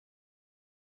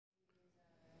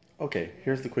Okay,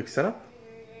 here's the quick setup.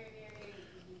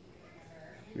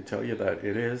 We tell you that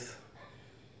it is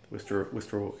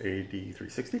Godox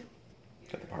AD-360.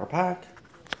 Got the power pack.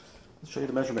 Let's show you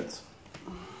the measurements.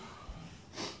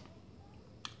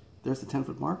 There's the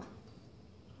 10-foot mark.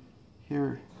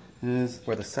 Here is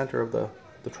where the center of the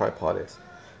tripod is.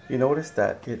 You notice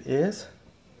that there's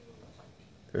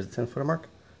a 10-foot mark.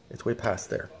 It's way past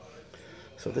there.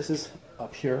 So this is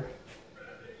up here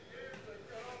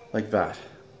like that.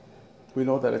 We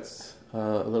know that it's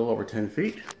a little over 10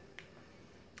 feet.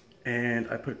 And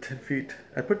I put 10 feet,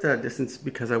 I put that distance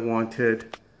because I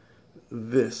wanted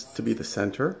this to be the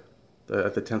center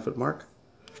at the 10-foot mark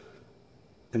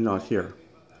and not here.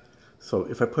 So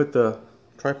if I put the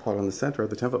tripod on the center of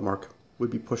the 10-foot mark,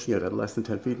 we'd be pushing it at less than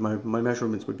 10 feet. My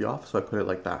measurements would be off, so I put it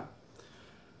like that.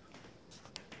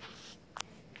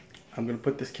 I'm going to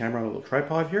put this camera on a little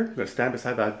tripod here. I'm going to stand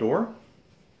beside that door.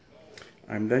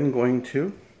 I'm then going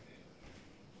to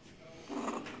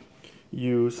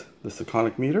use the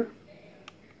Saconic meter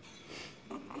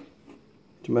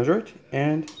to measure it,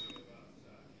 and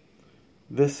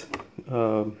this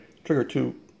trigger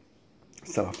to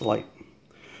set off the light.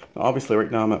 Now obviously right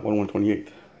now I'm at 1/128th.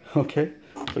 Okay,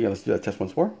 so yeah, let's do that test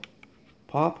once more.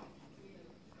 Pop.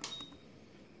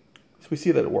 So we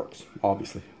see that it works,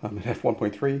 obviously. I'm at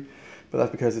f1.3, but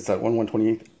that's because it's at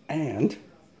 1/128th and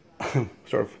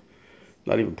sort of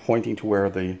not even pointing to where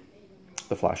the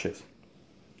flash is.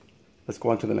 Let's go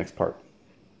on to the next part.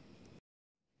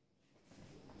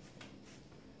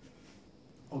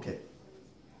 Okay,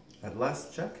 at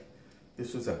last check,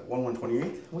 this was at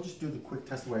 1/128th. We'll just do the quick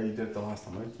test the way you did it the last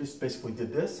time. I just basically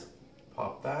did this,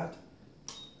 pop that,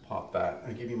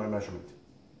 and give you my measurement.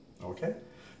 Okay,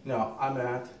 now I'm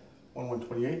at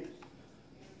 1/128th,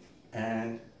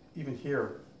 and even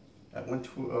here at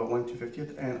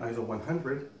 1/250th and ISO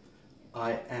 100,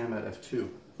 I am at f2,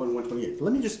 1/128th.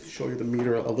 Let me just show you the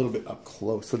meter a little bit up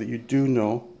close so that you do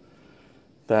know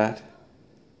that.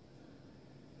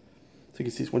 So you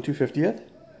can see it's 1/250th,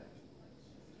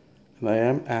 and I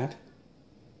am at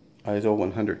ISO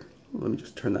 100. Let me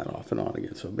just turn that off and on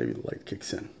again so maybe the light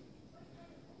kicks in.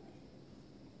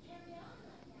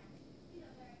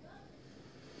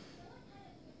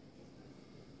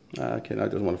 Okay, now it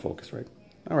doesn't want to focus, right?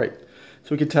 All right, so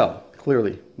we can tell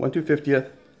clearly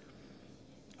 1/250th,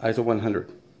 ISO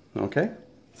 100. Okay,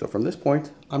 so from this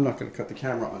point, I'm not going to cut the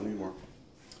camera on anymore.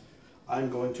 I'm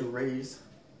going to raise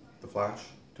the flash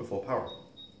to full power.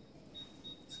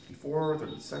 64,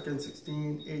 30 seconds,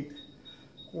 16, 8,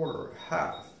 quarter,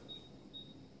 half,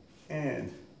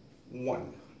 and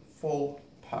 1. Full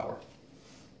power.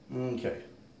 Okay.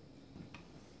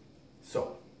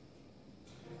 So,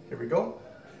 here we go.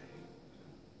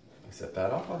 I set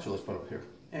that off. Actually, let's put it up here.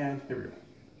 And here we go.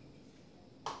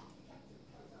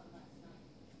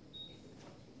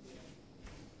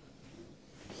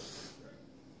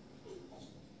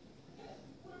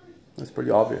 That's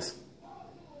pretty obvious.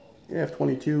 Yeah,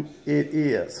 f22, it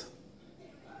is.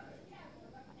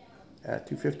 At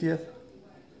 250th,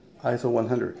 ISO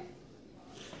 100.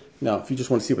 Now, if you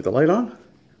just want to see with the light on,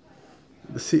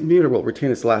 the meter will retain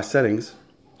its last settings.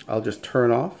 I'll just turn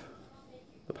off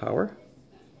the power,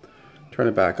 turn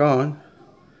it back on.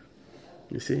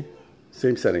 You see,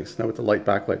 same settings, now with the light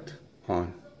backlight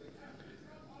on.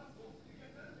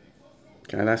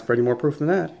 Can't ask for any more proof than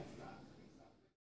that.